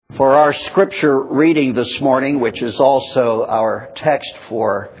For our scripture reading this morning, which is also our text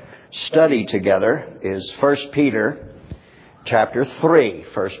for study together, is 1 Peter chapter 3.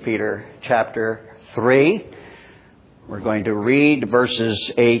 1 Peter chapter 3. We're going to read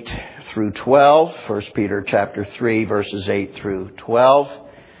verses 8 through 12. 1 Peter chapter 3, verses 8 through 12.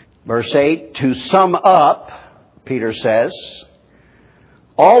 Verse 8, to sum up, Peter says,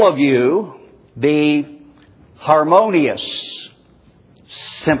 all of you be harmonious,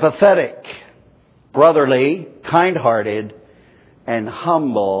 sympathetic, brotherly, kind-hearted, and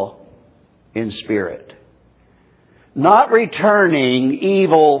humble in spirit, not returning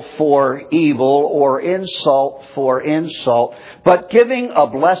evil for evil or insult for insult, but giving a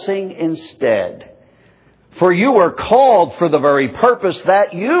blessing instead. For you were called for the very purpose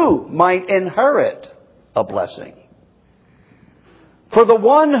that you might inherit a blessing. For the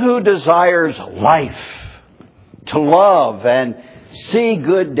one who desires life, to love and see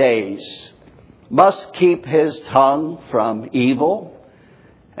good days, must keep his tongue from evil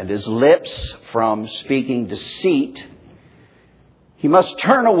and his lips from speaking deceit. He must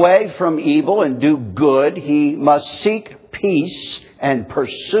turn away from evil and do good. He must seek peace and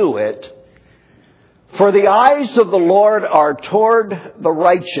pursue it. For the eyes of the Lord are toward the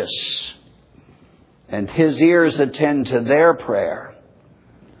righteous, and his ears attend to their prayer.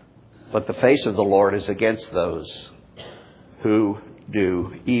 But the face of the Lord is against those who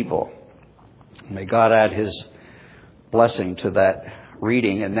do evil. May God add his blessing to that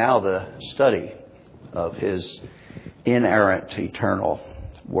reading and now the study of his inerrant, eternal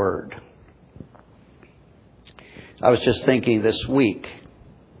word. I was just thinking this week,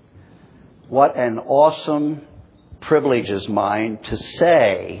 what an awesome privilege is mine to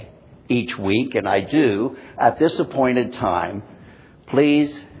say each week, and I do, at this appointed time,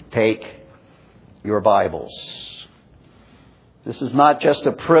 please take your Bibles. This is not just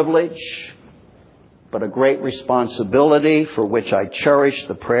a privilege, but a great responsibility for which I cherish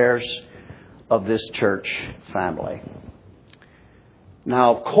the prayers of this church family.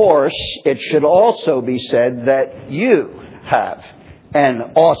 Now, of course, it should also be said that you have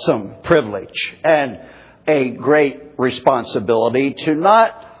an awesome privilege and a great responsibility to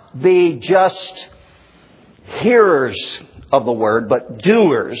not be just hearers of the word, but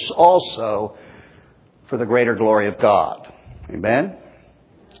doers also for the greater glory of God. Amen?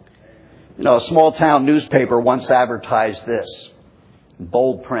 You know, a small town newspaper once advertised this in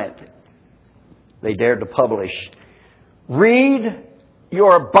bold print. They dared to publish, read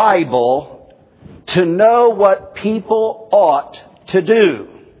your Bible to know what people ought to do.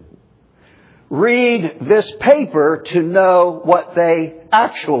 Read this paper to know what they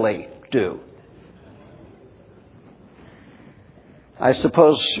actually do. I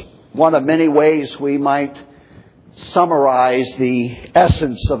suppose one of many ways we might summarize the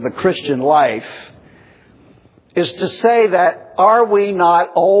essence of the Christian life is to say that are we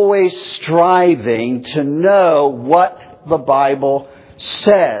not always striving to know what the Bible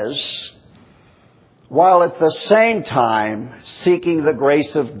says, while at the same time seeking the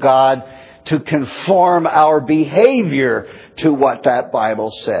grace of God to conform our behavior to what that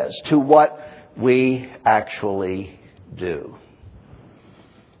Bible says, to what we actually do.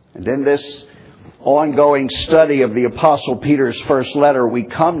 And in this ongoing study of the Apostle Peter's first letter, we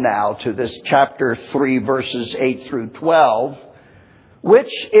come now to this chapter 3, verses 8 through 12,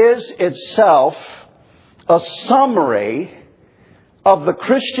 which is itself a summary of the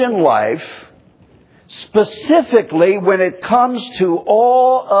Christian life, specifically when it comes to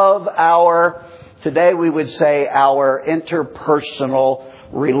all of our, today we would say, our interpersonal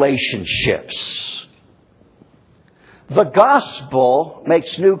relationships. The gospel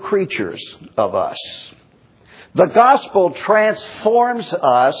makes new creatures of us. The gospel transforms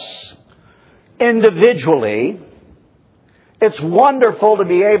us individually. It's wonderful to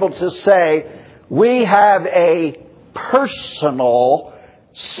be able to say we have a personal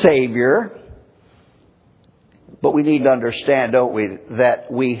Savior. But we need to understand, don't we,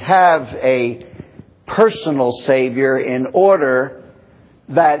 that we have a personal Savior in order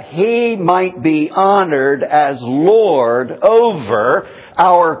that He might be honored as Lord over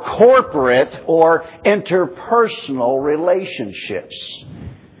our corporate or interpersonal relationships.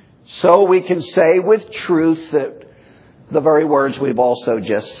 So we can say with truth that the very words we've also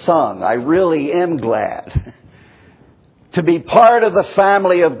just sung. I really am glad to be part of the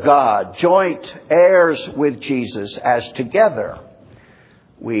family of God, joint heirs with Jesus, as together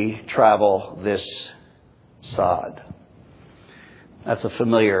we travel this sod. That's a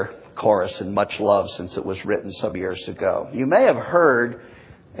familiar chorus and much loved since it was written some years ago. You may have heard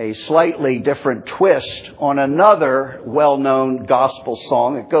a slightly different twist on another well-known gospel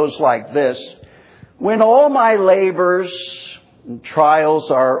song. It goes like this. When all my labors and trials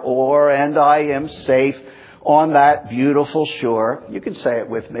are o'er and I am safe on that beautiful shore. You can say it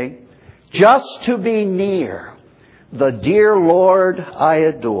with me. Just to be near the dear Lord I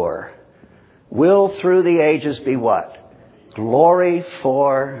adore will through the ages be what? Glory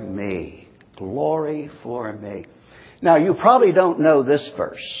for me. Glory for me. Now, you probably don't know this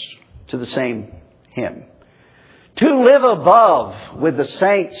verse to the same hymn. To live above with the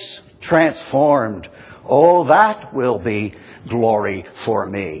saints transformed. Oh, that will be glory for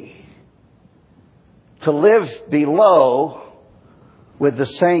me. To live below with the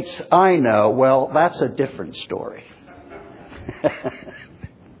saints I know, well, that's a different story.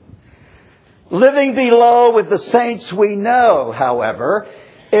 Living below with the saints we know, however,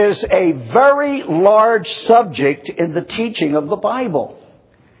 is a very large subject in the teaching of the Bible.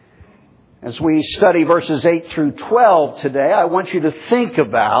 As we study verses 8 through 12 today, I want you to think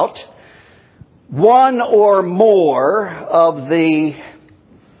about one or more of the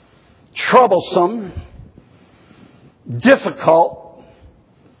troublesome, difficult,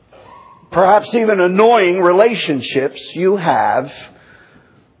 perhaps even annoying relationships you have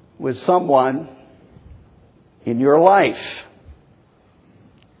with someone in your life.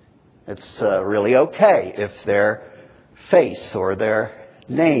 It's really okay if their face or their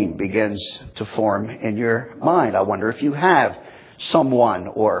name begins to form in your mind. I wonder if you have someone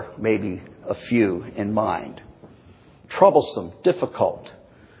or maybe a few in mind. Troublesome, difficult,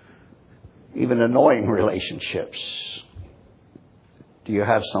 even annoying relationships. Do you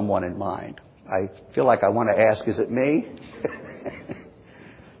have someone in mind? I feel like I want to ask, is it me?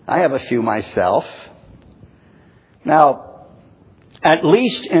 I have a few myself. Now, at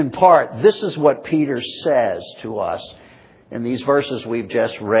least in part, this is what Peter says to us in these verses we've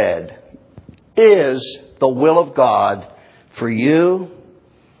just read, is the will of God for you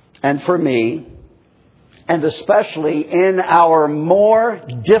and for me, and especially in our more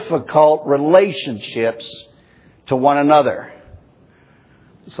difficult relationships to one another.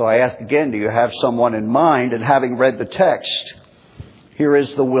 So I ask again, do you have someone in mind? And having read the text, here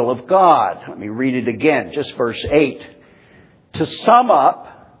is the will of God. Let me read it again, just verse 8. To sum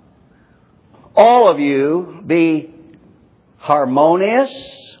up, all of you be harmonious,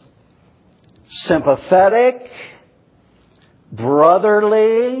 sympathetic,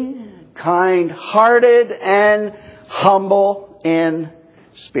 brotherly, kind-hearted, and humble in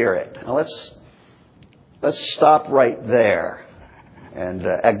spirit. Now let's stop right there. And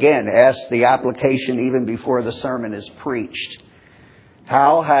again, ask the application even before the sermon is preached.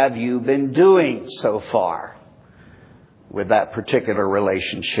 How have you been doing so far with that particular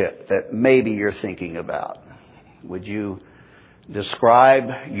relationship that maybe you're thinking about? Would you describe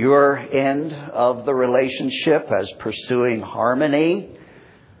your end of the relationship as pursuing harmony?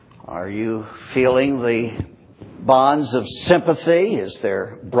 Are you feeling the bonds of sympathy? Is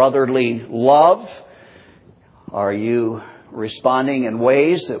there brotherly love? Are you responding in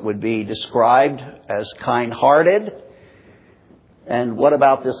ways that would be described as kind-hearted? And what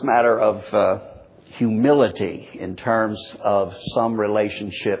about this matter of humility in terms of some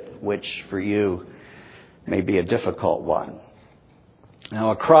relationship which for you may be a difficult one?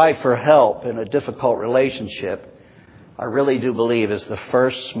 Now, a cry for help in a difficult relationship, I really do believe, is the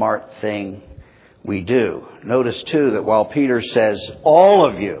first smart thing we do. Notice, too, that while Peter says, all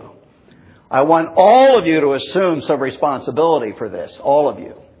of you, I want all of you to assume some responsibility for this, all of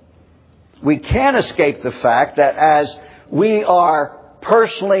you. We can't escape the fact that as we are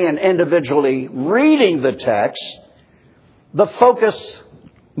personally and individually reading the text, the focus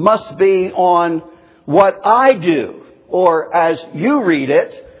must be on what I do, or as you read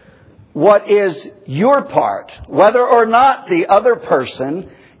it, what is your part, whether or not the other person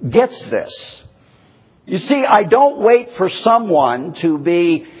gets this. You see, I don't wait for someone to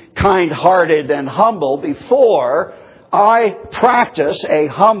be kind-hearted and humble before I practice a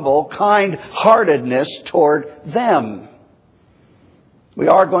humble kind-heartedness toward them. We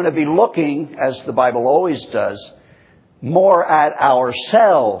are going to be looking, as the Bible always does, more at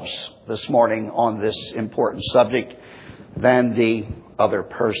ourselves this morning on this important subject than the other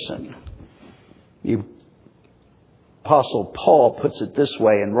person. The Apostle Paul puts it this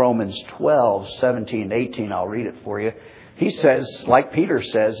way in Romans 12:17-18. I'll read it for you. He says, like Peter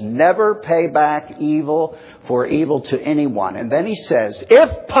says, never pay back evil for evil to anyone. And then he says,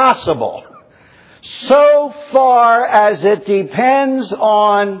 if possible, so far as it depends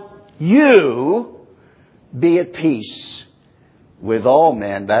on you, be at peace with all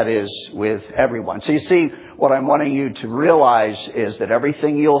men, that is, with everyone. So you see, What I'm wanting you to realize is that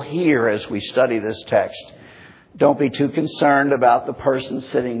everything you'll hear as we study this text, don't be too concerned about the person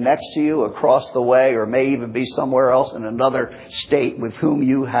sitting next to you across the way, or may even be somewhere else in another state with whom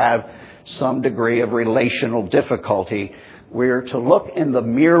you have some degree of relational difficulty. We're to look in the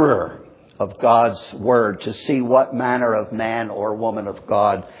mirror of God's Word to see what manner of man or woman of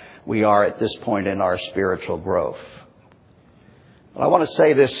God we are at this point in our spiritual growth. I want to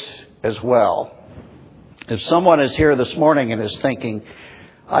say this as well. If someone is here this morning and is thinking,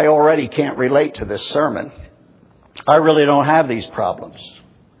 I already can't relate to this sermon, I really don't have these problems.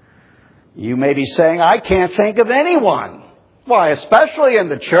 You may be saying, I can't think of anyone. Why, especially in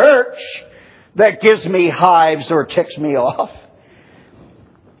the church, that gives me hives or ticks me off.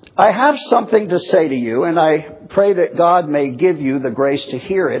 I have something to say to you, and I pray that God may give you the grace to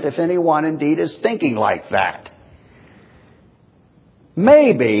hear it if anyone indeed is thinking like that.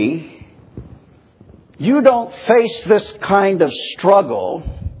 Maybe you don't face this kind of struggle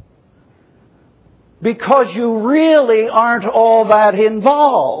because you really aren't all that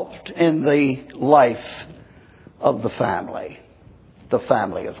involved in the life of the family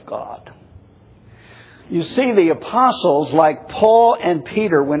of God. You see, the apostles, like Paul and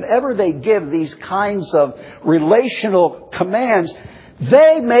Peter, whenever they give these kinds of relational commands,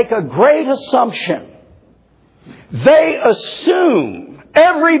 they make a great assumption. They assume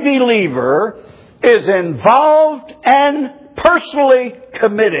every believer is involved and personally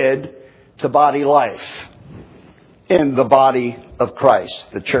committed to body life in the body of Christ,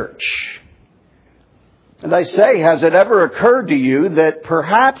 the church. And I say, has it ever occurred to you that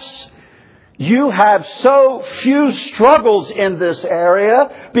perhaps you have so few struggles in this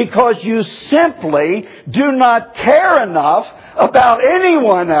area because you simply do not care enough about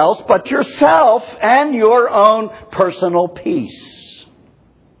anyone else but yourself and your own personal peace?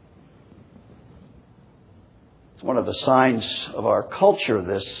 It's one of the signs of our culture,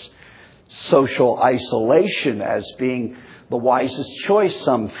 this social isolation, as being the wisest choice,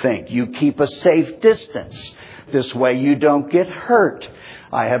 some think. You keep a safe distance. This way you don't get hurt.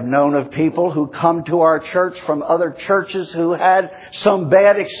 I have known of people who come to our church from other churches who had some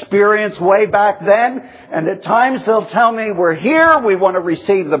bad experience way back then. And at times they'll tell me, we're here, we want to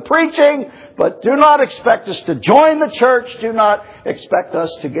receive the preaching, but do not expect us to join the church. Do not expect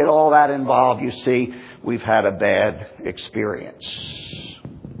us to get all that involved. You see, we've had a bad experience.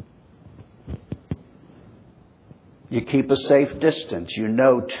 You keep a safe distance. You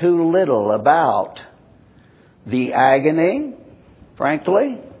know too little about the agony,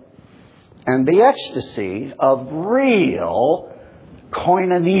 frankly, and the ecstasy of real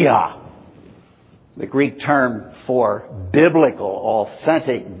koinonia, the Greek term for biblical,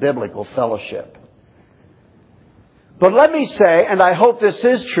 authentic biblical fellowship. But let me say, and I hope this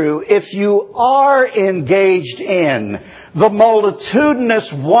is true, if you are engaged in the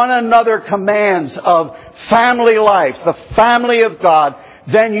multitudinous one another commands of family life, the family of God,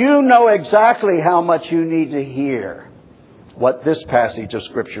 then you know exactly how much you need to hear what this passage of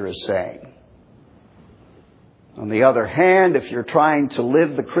Scripture is saying. On the other hand, if you're trying to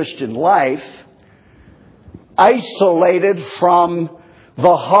live the Christian life isolated from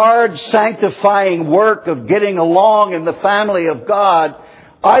the hard sanctifying work of getting along in the family of God,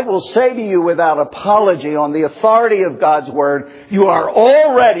 I will say to you without apology, on the authority of God's Word, you are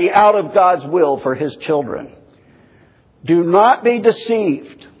already out of God's will for His children. Do not be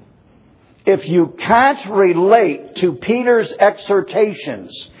deceived. If you can't relate to Peter's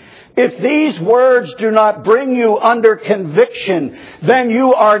exhortations, if these words do not bring you under conviction, then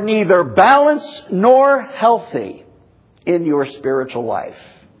you are neither balanced nor healthy in your spiritual life.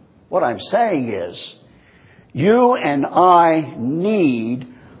 What I'm saying is, you and I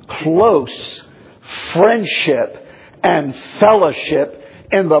need close friendship and fellowship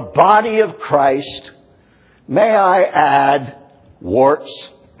in the body of Christ. May I add, warts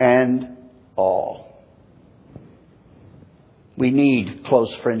and all. We need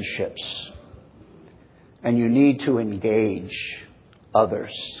close friendships. And you need to engage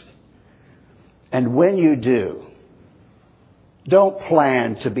others. And when you do, don't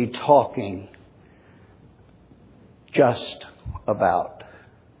plan to be talking just about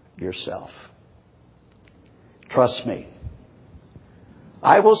yourself. Trust me.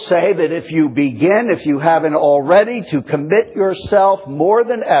 I will say that if you haven't already, to commit yourself more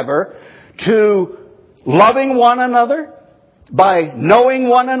than ever to loving one another by knowing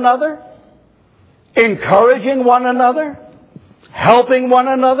one another, encouraging one another, helping one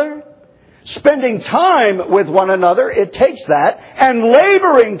another, spending time with one another, it takes that, and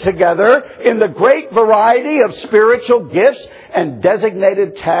laboring together in the great variety of spiritual gifts and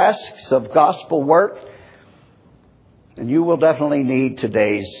designated tasks of gospel work. And you will definitely need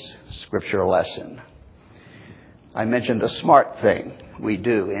today's scripture lesson. I mentioned a smart thing we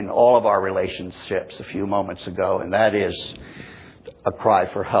do in all of our relationships a few moments ago, and that is a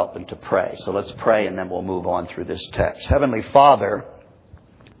cry for help and to pray. So let's pray and then we'll move on through this text. Heavenly Father,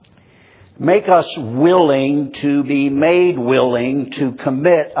 make us willing to be made willing to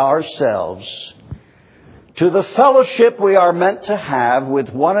commit ourselves to the fellowship we are meant to have with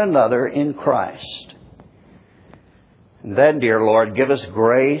one another in Christ. And then, dear Lord, give us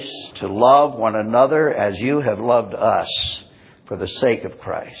grace to love one another as you have loved us for the sake of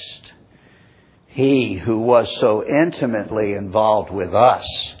Christ. He who was so intimately involved with us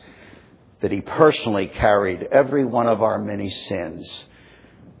that he personally carried every one of our many sins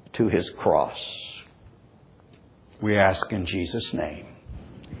to his cross. We ask in Jesus' name.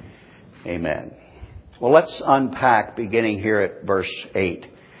 Amen. Well, let's unpack beginning here at verse 8.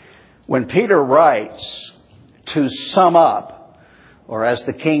 When Peter writes, to sum up, or as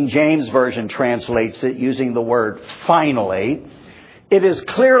the King James Version translates it using the word finally, it is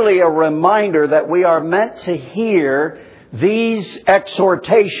clearly a reminder that we are meant to hear these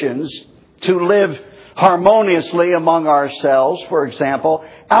exhortations to live harmoniously among ourselves, for example,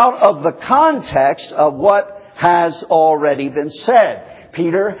 out of the context of what has already been said.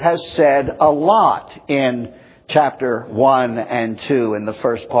 Peter has said a lot in chapter 1 and 2 in the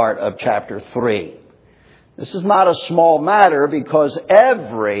first part of chapter 3. This is not a small matter because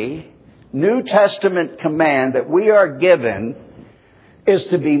every New Testament command that we are given is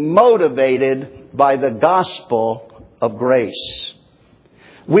to be motivated by the gospel of grace.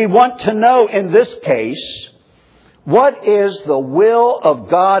 We want to know in this case, what is the will of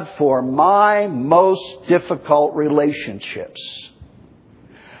God for my most difficult relationships?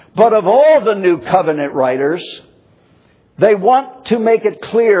 But of all the New Covenant writers, they want to make it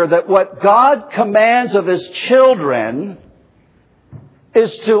clear that what God commands of His children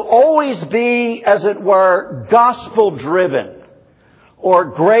is to always be, as it were, gospel-driven or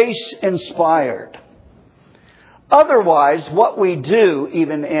grace-inspired. Otherwise, what we do,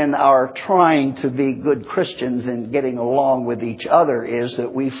 even in our trying to be good Christians and getting along with each other, is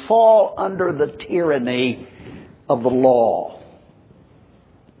that we fall under the tyranny of the law.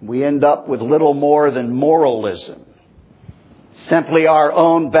 We end up with little more than moralism. Simply our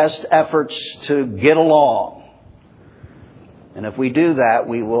own best efforts to get along. And if we do that,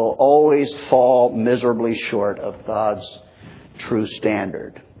 we will always fall miserably short of God's true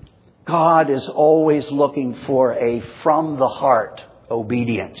standard. God is always looking for a from-the-heart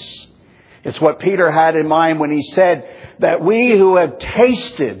obedience. It's what Peter had in mind when he said that we who have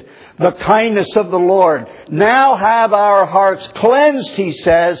tasted the kindness of the Lord now have our hearts cleansed, he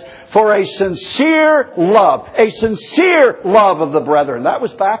says, for a sincere love of the brethren. That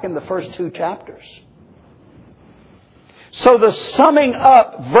was back in the first 2 chapters. So the summing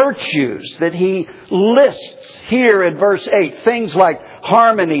up virtues that he lists here in verse 8, things like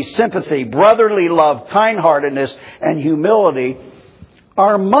harmony, sympathy, brotherly love, kindheartedness, and humility,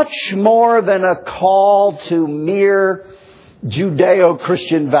 are much more than a call to mere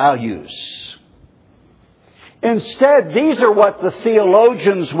Judeo-Christian values. Instead, these are what the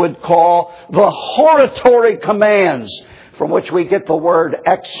theologians would call the hortatory commands, from which we get the word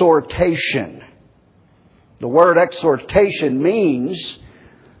exhortation. The word exhortation means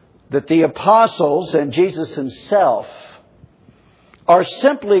that the apostles and Jesus himself are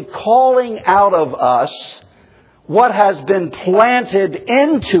simply calling out of us what has been planted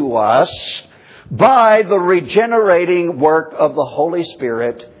into us by the regenerating work of the Holy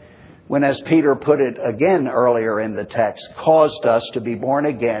Spirit, when, as Peter put it again earlier in the text, caused us to be born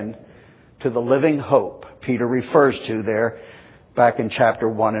again to the living hope Peter refers to there back in chapter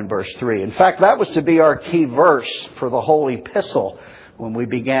 1 and verse 3. In fact, that was to be our key verse for the whole epistle when we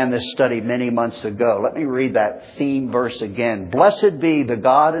began this study many months ago. Let me read that theme verse again. Blessed be the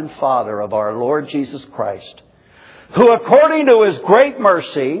God and Father of our Lord Jesus Christ, who according to His great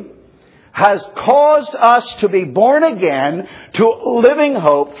mercy has caused us to be born again to living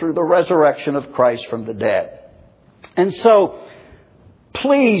hope through the resurrection of Christ from the dead. And so,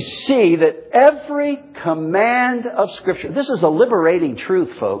 please see that every command of Scripture, this is a liberating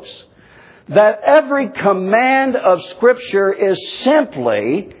truth, folks, that every command of Scripture is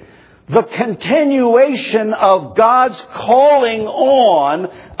simply the continuation of God's calling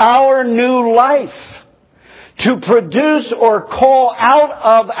on our new life, to produce or call out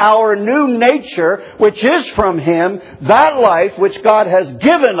of our new nature, which is from Him, that life which God has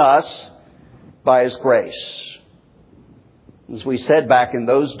given us by His grace. As we said back in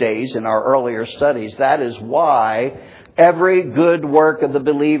those days in our earlier studies, that is why Every good work of the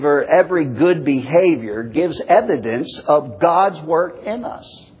believer, every good behavior gives evidence of God's work in us.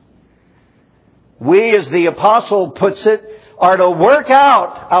 We, as the apostle puts it, are to work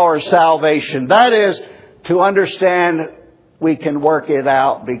out our salvation. That is, to understand we can work it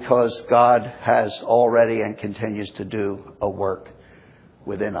out because God has already and continues to do a work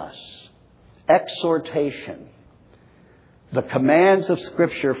within us. Exhortation. The commands of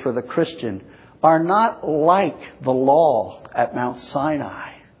Scripture for the Christian are not like the law at Mount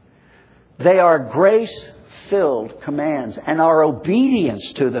Sinai. They are grace-filled commands, and our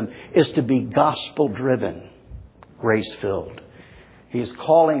obedience to them is to be gospel-driven, grace-filled. He is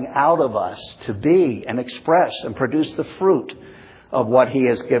calling out of us to be and express and produce the fruit of what He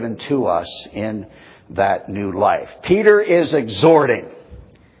has given to us in that new life. Peter is exhorting.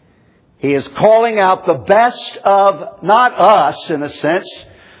 He is calling out the best of, not us in a sense,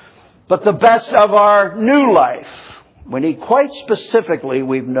 but the best of our new life. When he quite specifically,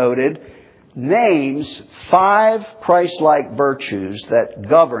 we've noted, names 5 Christ-like virtues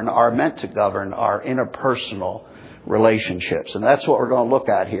that are meant to govern our interpersonal relationships. And that's what we're going to look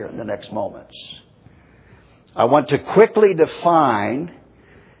at here in the next moments. I want to quickly define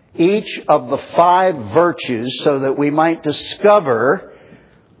each of the 5 virtues so that we might discover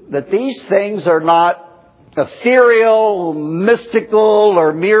that these things are not ethereal, mystical,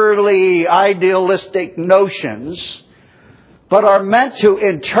 or merely idealistic notions, but are meant to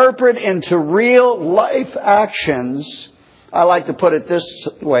interpret into real life actions. I like to put it this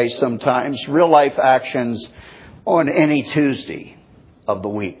way sometimes, real life actions on any Tuesday of the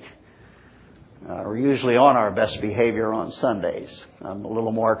week. We're usually on our best behavior on Sundays. I'm a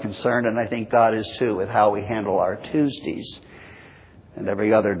little more concerned, and I think God is too, with how we handle our Tuesdays and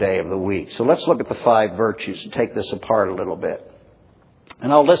every other day of the week. So let's look at the 5 virtues and take this apart a little bit.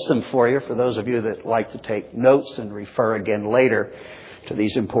 And I'll list them for you, for those of you that like to take notes and refer again later to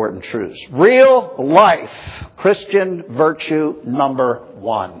these important truths. Real life, Christian virtue number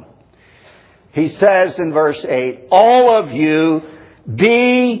 1. He says in verse 8, all of you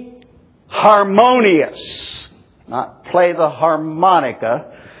be harmonious. Not play the harmonica,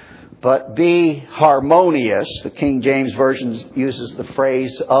 but be harmonious. The King James Version uses the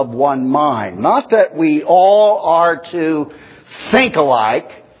phrase of one mind. Not that we all are to think alike.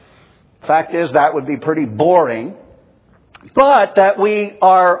 Fact is, that would be pretty boring. But that we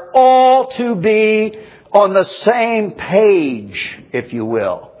are all to be on the same page, if you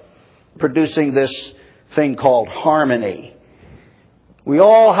will, producing this thing called harmony. We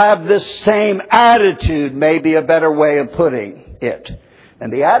all have this same attitude, maybe a better way of putting it.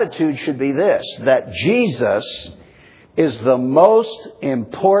 And the attitude should be this, that Jesus is the most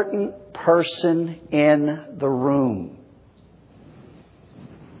important person in the room.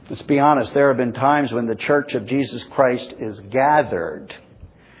 Let's be honest, there have been times when the Church of Jesus Christ is gathered,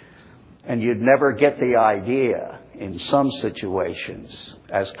 and you'd never get the idea in some situations,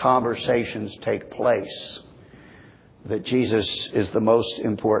 as conversations take place, that Jesus is the most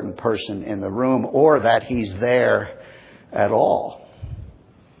important person in the room, or that He's there at all.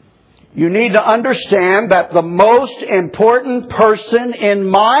 You need to understand that the most important person in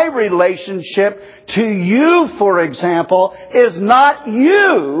my relationship to you, for example, is not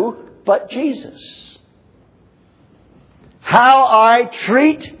you, but Jesus. How I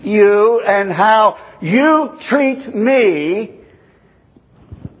treat you and how you treat me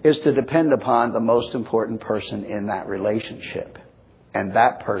is to depend upon the most important person in that relationship. And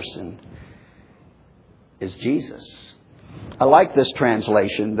that person is Jesus. I like this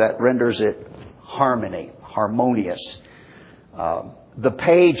translation that renders it harmony, harmonious. The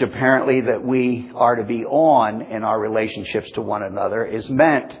page, apparently, that we are to be on in our relationships to one another is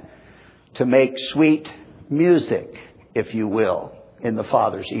meant to make sweet music, if you will, in the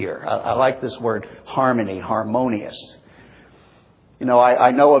Father's ear. I like this word harmony, harmonious. You know,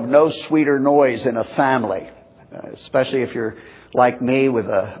 I know of no sweeter noise in a family, especially if you're like me with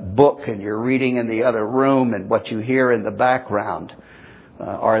a book and you're reading in the other room, and what you hear in the background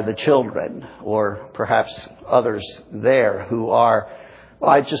are the children, or perhaps others there who are,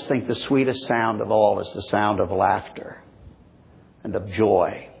 well, I just think the sweetest sound of all is the sound of laughter and of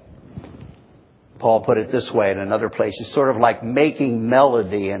joy. Paul put it this way in another place. It's sort of like making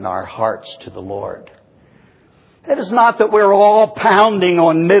melody in our hearts to the Lord. It is not that we're all pounding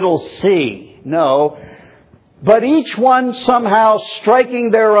on middle C. No. But each one somehow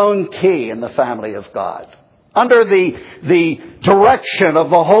striking their own key in the family of God. Under the direction of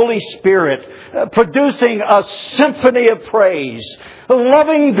the Holy Spirit, producing a symphony of praise.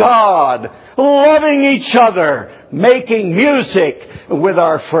 Loving God. Loving each other. Making music with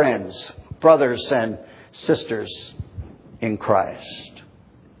our friends, brothers and sisters in Christ.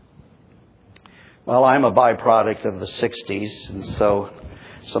 Well, I'm a byproduct of the 60s, and so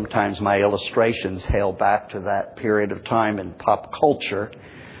sometimes my illustrations hail back to that period of time in pop culture.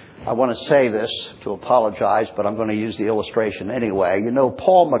 I want to say this to apologize, but I'm going to use the illustration anyway. You know,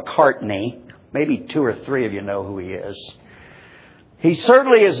 Paul McCartney, maybe 2 or 3 of you know who he is. He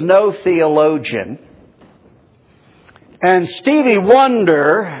certainly is no theologian. And Stevie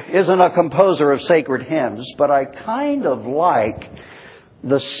Wonder isn't a composer of sacred hymns, but I kind of like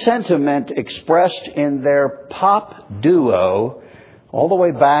the sentiment expressed in their pop duo all the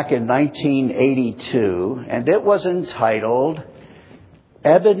way back in 1982, and it was entitled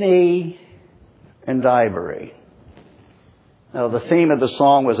Ebony and Ivory. Now, the theme of the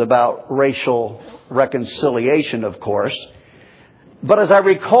song was about racial reconciliation, of course. But as I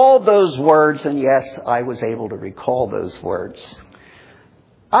recalled those words, and yes, I was able to recall those words,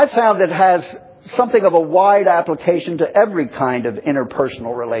 I found it has something of a wide application to every kind of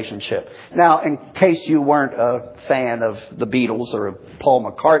interpersonal relationship. Now, in case you weren't a fan of the Beatles or of Paul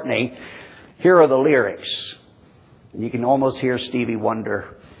McCartney, here are the lyrics. You can almost hear Stevie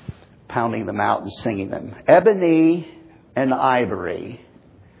Wonder pounding them out and singing them. Ebony and ivory.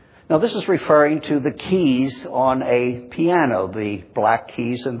 Now, this is referring to the keys on a piano, the black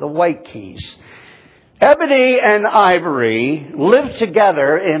keys and the white keys. Ebony and ivory live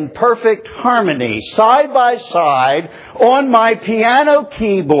together in perfect harmony, side by side, on my piano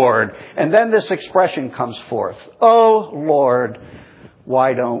keyboard. And then this expression comes forth. Oh, Lord,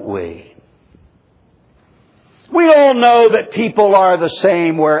 why don't we? We all know that people are the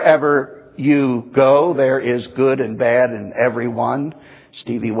same wherever you go. There is good and bad in everyone,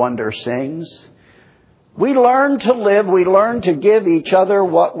 Stevie Wonder sings. We learn to live, we learn to give each other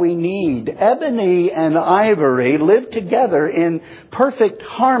what we need. Ebony and ivory live together in perfect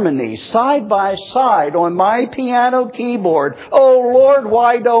harmony, side by side on my piano keyboard. Oh, Lord,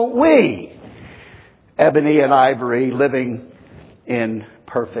 why don't we? Ebony and ivory living in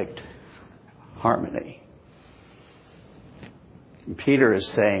perfect harmony. And Peter is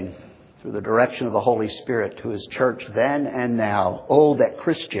saying, through the direction of the Holy Spirit to his church then and now, oh, that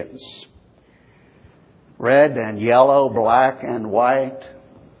Christians, red and yellow, black and white,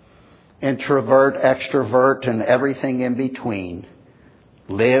 introvert, extrovert, and everything in between,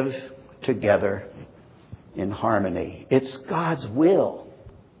 live together in harmony. It's God's will.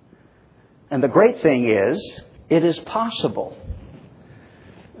 And the great thing is, it is possible.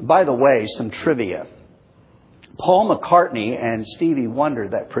 By the way, some trivia. Paul McCartney and Stevie Wonder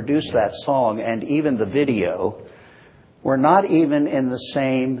that produced that song and even the video were not even in the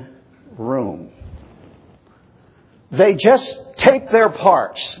same room. They just taped their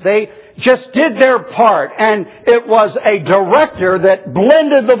parts. They just did their part. And it was a director that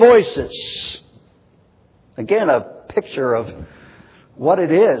blended the voices. Again, a picture of what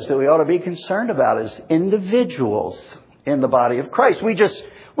it is that we ought to be concerned about as individuals in the body of Christ. We just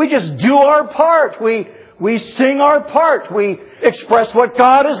do our part. We sing our part. We express what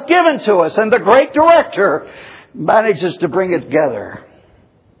God has given to us. And the great director manages to bring it together.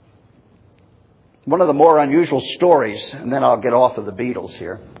 One of the more unusual stories, and then I'll get off of the Beatles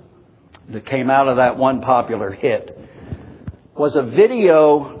here, that came out of that one popular hit, was a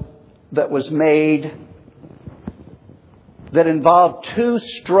video that was made that involved 2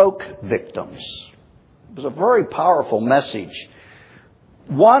 stroke victims. It was a very powerful message.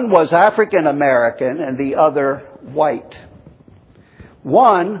 One was African American and the other white.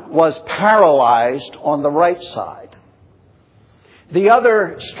 One was paralyzed on the right side. The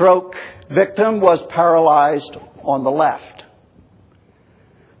other stroke victim was paralyzed on the left.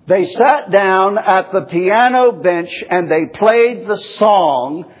 They sat down at the piano bench and they played the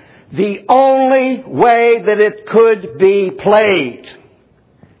song the only way that it could be played.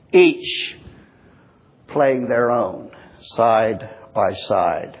 Each playing their own, side by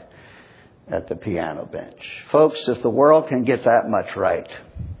side at the piano bench. Folks, if the world can get that much right,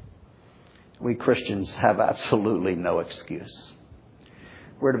 we Christians have absolutely no excuse.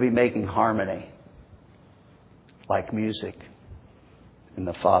 We're to be making harmony like music in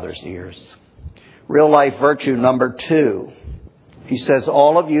the Father's ears. Real life virtue number 2. He says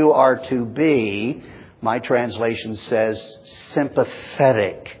all of you are to be, my translation says,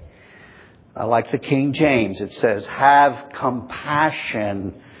 sympathetic. I like the King James. It says, have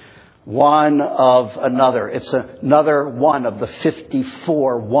compassion one of another. It's another one of the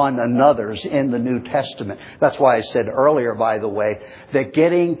 54 one anothers in the New Testament. That's why I said earlier, by the way, that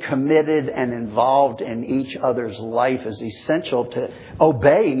getting committed and involved in each other's life is essential to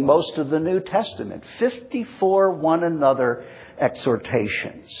obeying most of the New Testament. 54 one another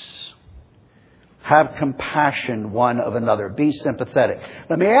exhortations. Have compassion one of another. Be sympathetic.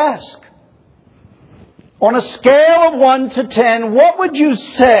 Let me ask. On a scale of 1 to 10, what would you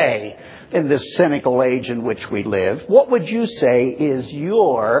say in this cynical age in which we live? What would you say is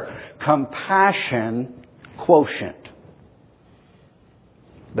your compassion quotient?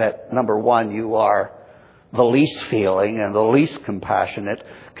 That, number 1, you are the least feeling and the least compassionate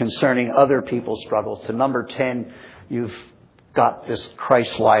concerning other people's struggles. To number 10, you've got this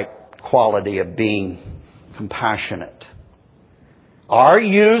Christ-like quality of being compassionate. Are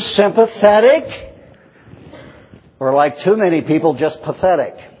you sympathetic? Or like too many people, just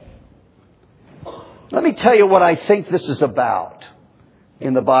pathetic? Let me tell you what I think this is about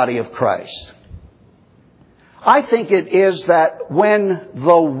in the body of Christ. I think it is that when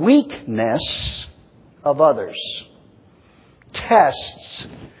the weakness of others tests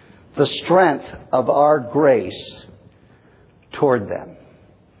the strength of our grace toward them.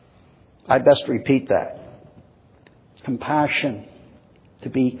 I best repeat that. Compassion, to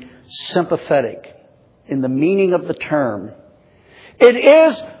be sympathetic in the meaning of the term. It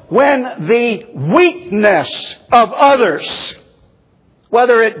is when the weakness of others,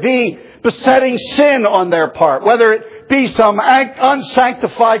 whether it be besetting sin on their part, whether it be some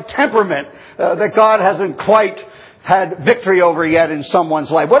unsanctified temperament that God hasn't quite had victory over yet in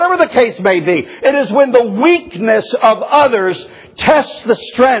someone's life, whatever the case may be, it is when the weakness of others tests the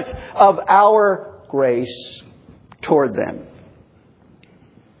strength of our grace toward them.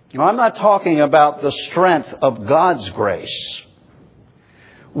 Now, I'm not talking about the strength of God's grace.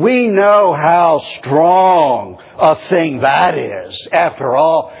 We know how strong a thing that is. After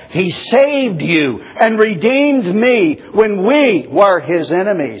all, He saved you and redeemed me when we were His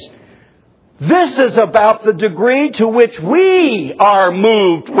enemies. This is about the degree to which we are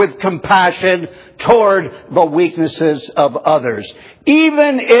moved with compassion toward the weaknesses of others,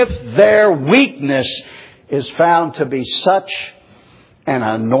 even if their weakness is found to be such an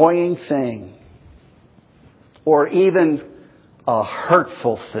annoying thing, or even a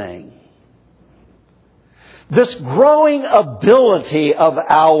hurtful thing. This growing ability of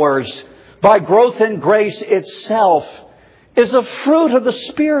ours, by growth in grace itself, is a fruit of the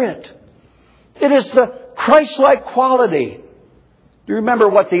Spirit. It is the Christ-like quality. Do you remember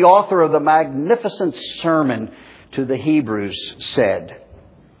what the author of the magnificent sermon to the Hebrews said?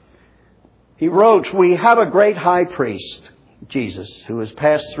 He wrote, "We have a great high priest, Jesus, who has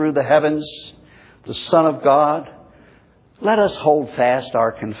passed through the heavens, the Son of God. Let us hold fast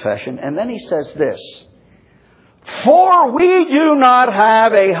our confession." And then he says this, "For we do not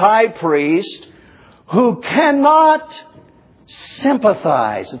have a high priest who cannot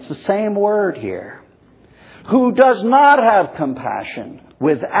sympathize." It's the same word here. "Who does not have compassion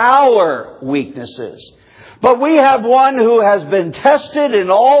with our weaknesses. But we have one who has been tested in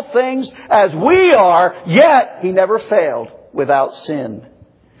all things as we are, yet He never failed without sin."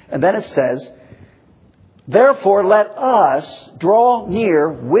 And then it says, "Therefore let us draw near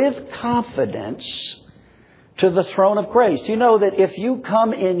with confidence to the throne of grace." You know that if you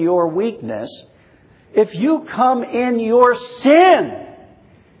come in your weakness, if you come in your sin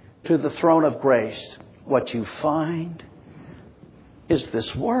to the throne of grace, what you find is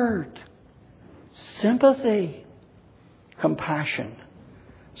this word: sympathy, compassion.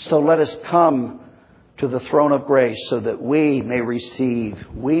 So let us come to the throne of grace so that we may receive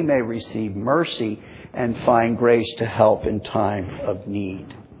mercy and find grace to help in time of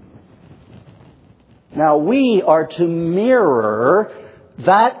need. Now we are to mirror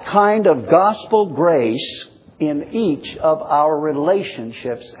that kind of gospel grace in each of our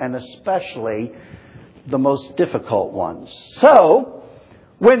relationships, and especially the most difficult ones. So,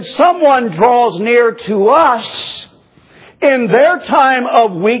 when someone draws near to us in their time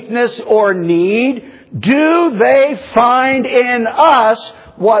of weakness or need, do they find in us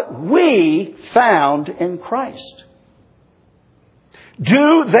what we found in Christ?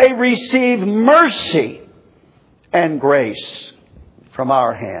 Do they receive mercy and grace from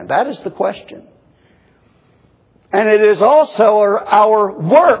our hand? That is the question. And it is also our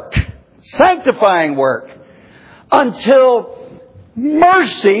work, sanctifying work, until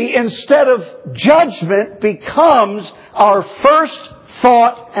mercy instead of judgment becomes our first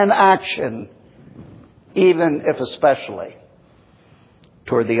thought and action, even if especially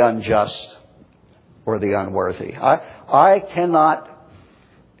toward the unjust or the unworthy. I cannot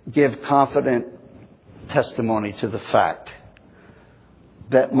give confident testimony to the fact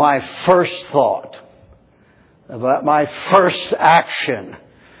that my first thought, that my first action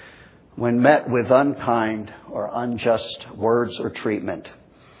when met with unkind or unjust words or treatment,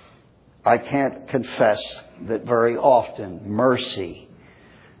 I can't confess that very often mercy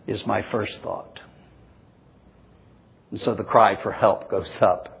is my first thought. And so the cry for help goes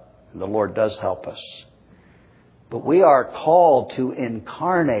up. And the Lord does help us. But we are called to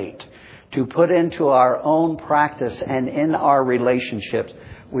incarnate, to put into our own practice and in our relationships.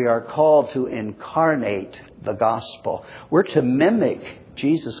 We are called to incarnate the gospel. We're to mimic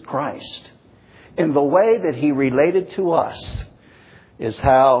Jesus Christ. In the way that He related to us is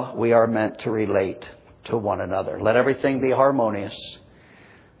how we are meant to relate to one another. Let everything be harmonious.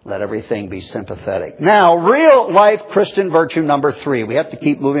 Let everything be sympathetic. Now, real life Christian virtue number 3. We have to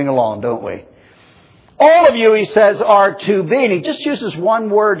keep moving along, don't we? All of you, he says, are to be, and he just uses one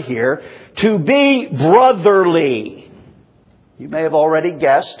word here, to be brotherly. You may have already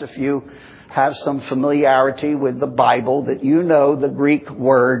guessed, if you have some familiarity with the Bible, that you know the Greek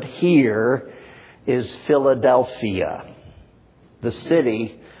word here is Philadelphia. The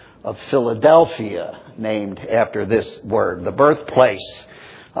city of Philadelphia, named after this word, the birthplace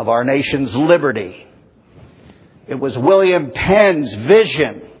of our nation's liberty. It was William Penn's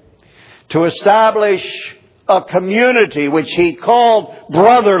vision to establish a community which he called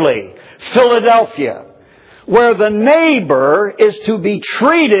brotherly, Philadelphia, where the neighbor is to be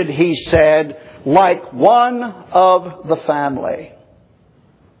treated, he said, like one of the family.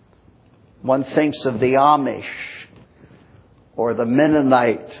 One thinks of the Amish or the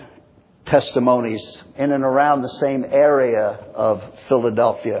Mennonite testimonies in and around the same area of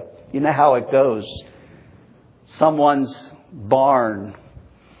Philadelphia. You know how it goes. Someone's barn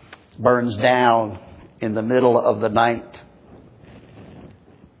burns down in the middle of the night.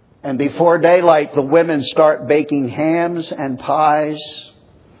 And before daylight, the women start baking hams and pies.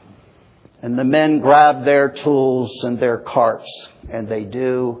 And the men grab their tools and their carts, and they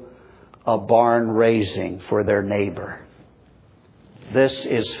do a barn raising for their neighbor. This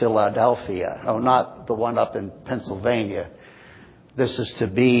is Philadelphia. Oh, not the one up in Pennsylvania. This is to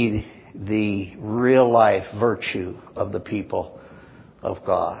be the real life virtue of the people of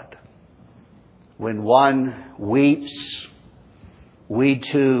God. When one weeps, we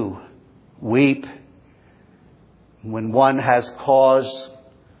too weep. When one has cause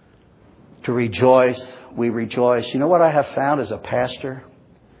to rejoice, we rejoice. You know what I have found as a pastor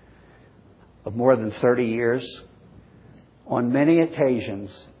of more than 30 years? On many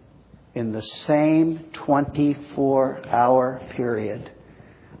occasions, in the same 24-hour period,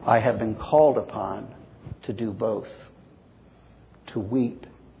 I have been called upon to do both. To weep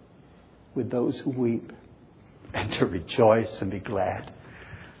with those who weep, and to rejoice and be glad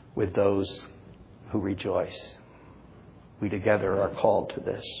with those who rejoice. We together are called to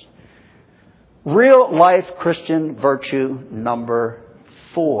this. Real life Christian virtue number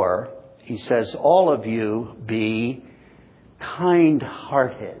 4, he says, all of you be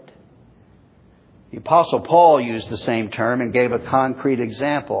kind-hearted. The Apostle Paul used the same term and gave a concrete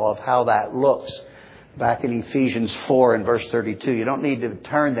example of how that looks back in Ephesians 4 and verse 32. You don't need to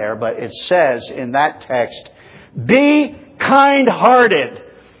turn there, but it says in that text, be kind-hearted.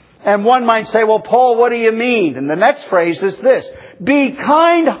 And one might say, well, Paul, what do you mean? And the next phrase is this, be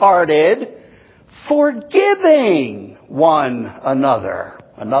kind-hearted, forgiving one another.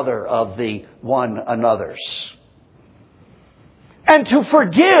 Another of the one another's. And to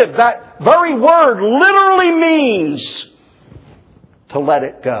forgive, that very word literally means to let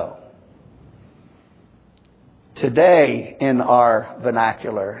it go. Today, in our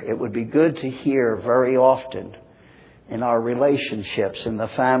vernacular, it would be good to hear very often in our relationships in the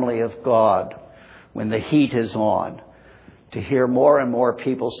family of God, when the heat is on, to hear more and more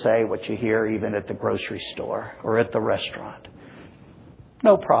people say what you hear even at the grocery store or at the restaurant.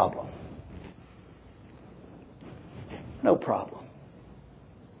 No problem. No problem.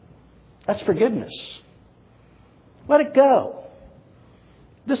 That's forgiveness. Let it go.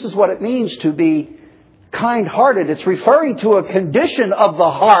 This is what it means to be kind-hearted. It's referring to a condition of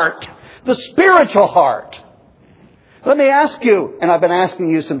the heart, the spiritual heart. Let me ask you, and I've been asking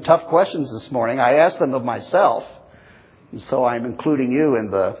you some tough questions this morning. I asked them of myself, and so I'm including you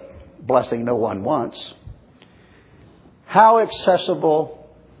in the blessing no one wants. How accessible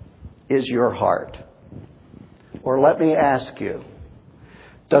is your heart? Or let me ask you,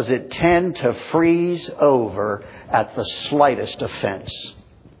 does it tend to freeze over at the slightest offense?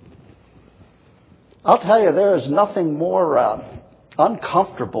 I'll tell you, there is nothing more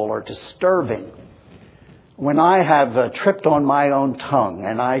uncomfortable or disturbing when I have tripped on my own tongue,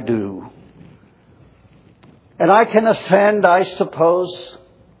 and I do. And I can offend, I suppose,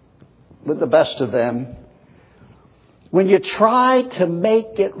 with the best of them. When you try to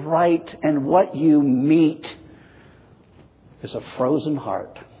make it right and what you meet is a frozen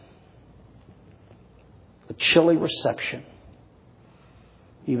heart, a chilly reception.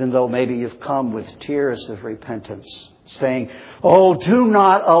 Even though maybe you've come with tears of repentance, saying, oh, do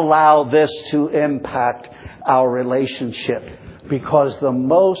not allow this to impact our relationship. Because the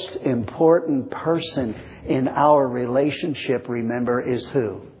most important person in our relationship, remember, is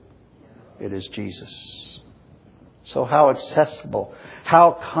who? It is Jesus. So how accessible,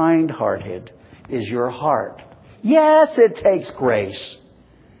 how kind-hearted is your heart? Yes, it takes grace.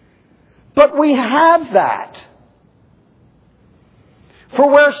 But we have that. For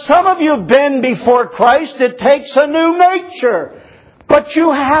where some of you have been before Christ, it takes a new nature. But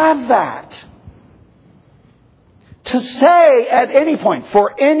you have that. To say at any point,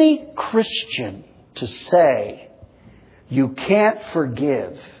 for any Christian to say, you can't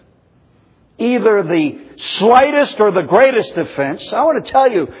forgive either the slightest or the greatest offense, I want to tell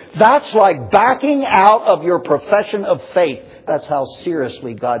you, that's like backing out of your profession of faith. That's how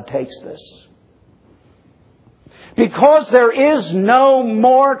seriously God takes this. Because there is no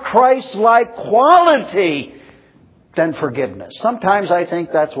more Christ-like quality than forgiveness. Sometimes I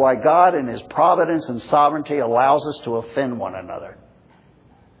think that's why God in His providence and sovereignty allows us to offend one another.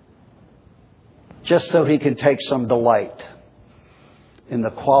 Just so He can take some delight in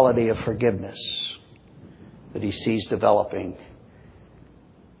the quality of forgiveness that He sees developing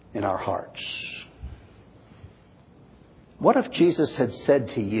in our hearts. What if Jesus had said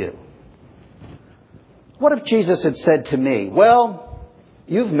to you, what if Jesus had said to me, well,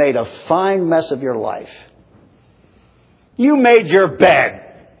 you've made a fine mess of your life. You made your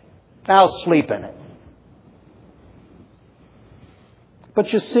bed. Now sleep in it.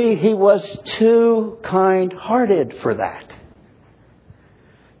 But you see, He was too kind-hearted for that.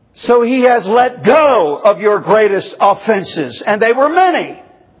 So He has let go of your greatest offenses, and they were many.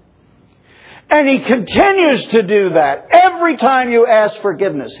 And He continues to do that every time you ask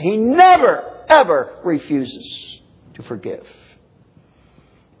forgiveness. He never, ever refuses to forgive.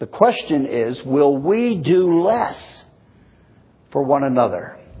 The question is, will we do less for one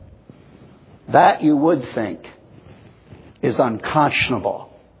another? That, you would think, is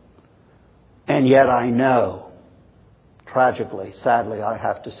unconscionable. And yet I know, tragically, sadly, I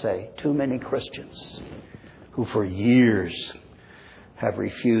have to say, too many Christians who for years have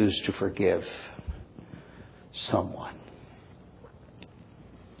refused to forgive someone.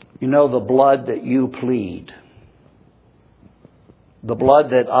 You know, the blood that you plead, the blood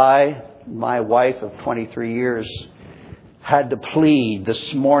that my wife of 23 years, had to plead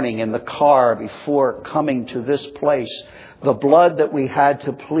this morning in the car before coming to this place, the blood that we had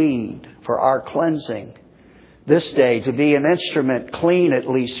to plead for our cleansing this day, to be an instrument clean at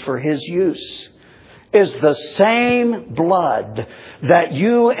least for His use, is the same blood that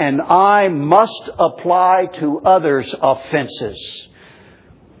you and I must apply to others' offenses.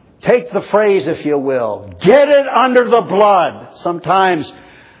 Take the phrase, if you will, get it under the blood. Sometimes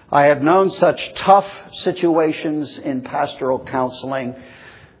I have known such tough situations in pastoral counseling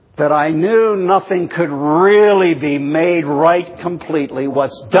that I knew nothing could really be made right completely.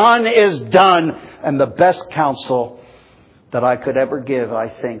 What's done is done. And the best counsel that I could ever give, I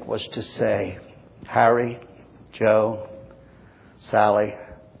think, was to say, Harry, Joe, Sally,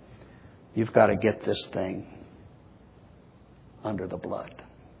 you've got to get this thing under the blood.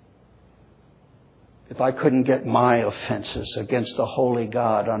 If I couldn't get my offenses against the holy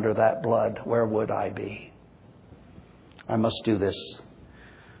God under that blood, where would I be? I must do this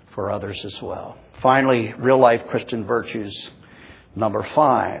for others as well. Finally, real life Christian virtues, number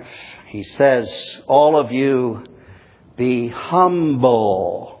 5. He says, all of you be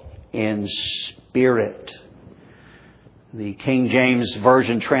humble in spirit. The King James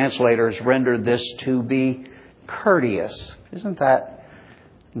Version translators rendered this to be courteous. Isn't that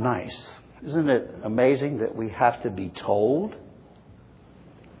nice? Isn't it amazing that we have to be told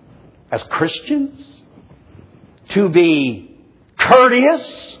as Christians to be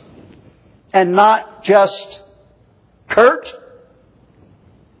courteous and not just curt?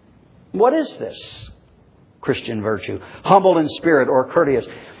 What is this Christian virtue? Humble in spirit or courteous.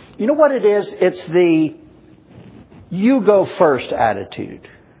 You know what it is? It's the you go first attitude.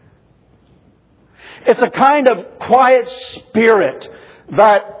 It's a kind of quiet spirit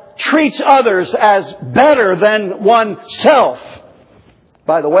that treats others as better than oneself.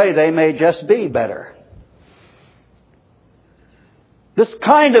 By the way, they may just be better. This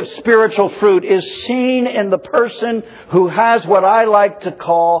kind of spiritual fruit is seen in the person who has what I like to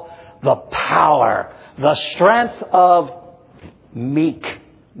call the power, the strength of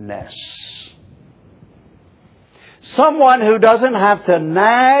meekness. Someone who doesn't have to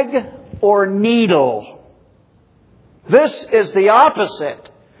nag or needle. This is the opposite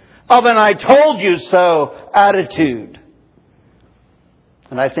of an I told you so attitude.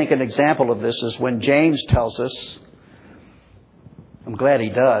 And I think an example of this is when James tells us, I'm glad he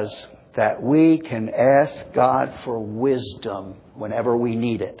does, that we can ask God for wisdom whenever we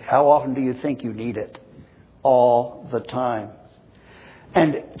need it. How often do you think you need it? All the time.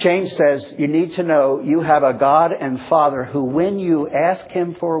 And James says, you need to know you have a God and Father who, when you ask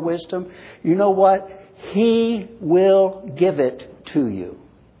Him for wisdom, you know what? He will give it to you.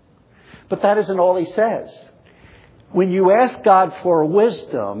 But that isn't all He says. When you ask God for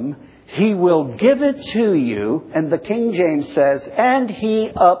wisdom, He will give it to you. And the King James says, and He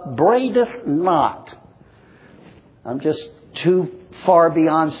upbraideth not. I'm just too far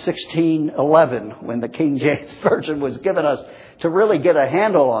beyond 1611 when the King James Version was given us to really get a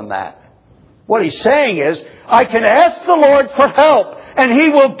handle on that. What he's saying is, I can ask the Lord for help and He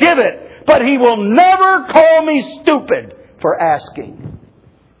will give it, but He will never call me stupid for asking,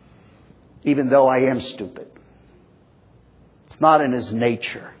 even though I am stupid. It's not in His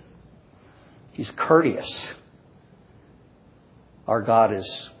nature. He's courteous. Our God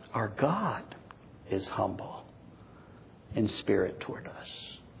is humble in spirit toward us.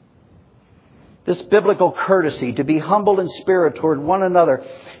 This biblical courtesy, to be humble in spirit toward one another,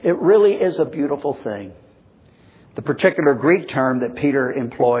 it really is a beautiful thing. The particular Greek term that Peter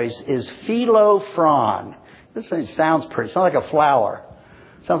employs is philophron. This thing sounds pretty. It sounds like a flower.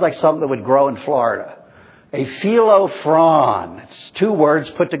 It sounds like something that would grow in Florida. A philophron. It's two words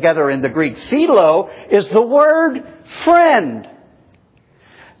put together in the Greek. Philo is the word friend.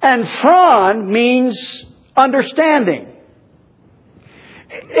 And phron means understanding.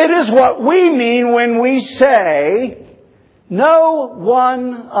 It is what we mean when we say, no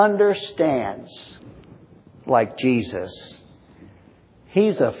one understands like Jesus.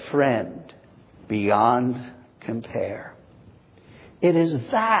 He's a friend beyond compare. It is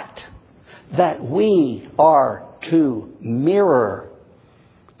that we are to mirror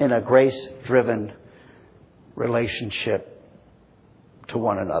in a grace-driven relationship to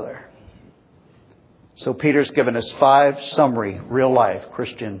one another. So Peter's given us 5 summary, real-life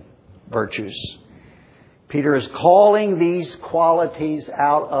Christian virtues. Peter is calling these qualities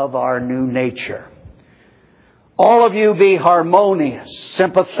out of our new nature. All of you be harmonious,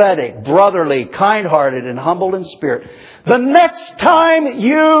 sympathetic, brotherly, kind-hearted, and humble in spirit. The next time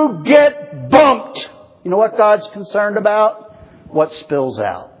you get bumped, you know what God's concerned about? What spills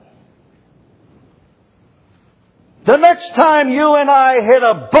out. The next time you and I hit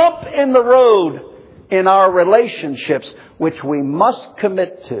a bump in the road in our relationships, which we must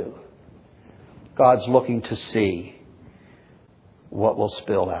commit to, God's looking to see what will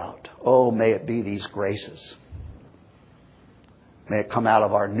spill out. Oh, may it be these graces. May it come out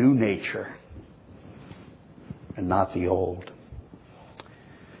of our new nature and not the old.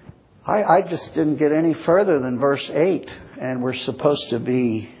 I just didn't get any further than verse 8. And we're supposed to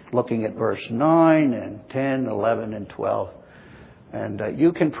be looking at verse 9 and 10, 11, and 12. And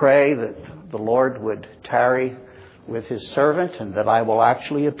you can pray that the Lord would tarry with His servant and that I will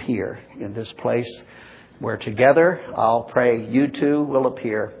actually appear in this place where together I'll pray you two will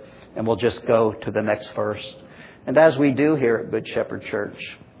appear and we'll just go to the next verse. And as we do here at Good Shepherd Church,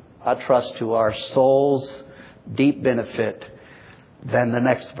 I trust to our soul's deep benefit, then the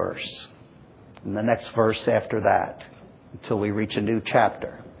next verse and the next verse after that until we reach a new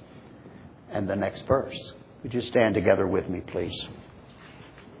chapter and the next verse. Would you stand together with me, please?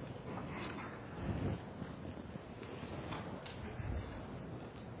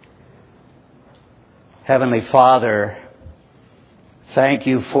 Heavenly Father, thank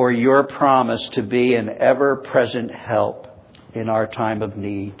you for your promise to be an ever-present help in our time of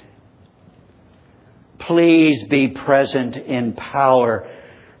need. Please be present in power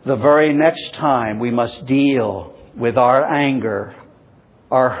the very next time we must deal with our anger,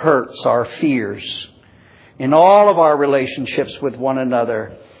 our hurts, our fears. In all of our relationships with one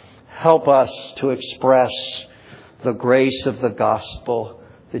another, help us to express the grace of the gospel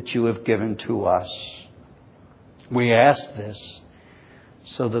that you have given to us. We ask this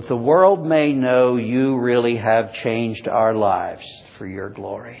so that the world may know you really have changed our lives for your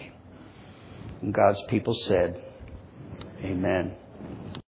glory. And God's people said, Amen.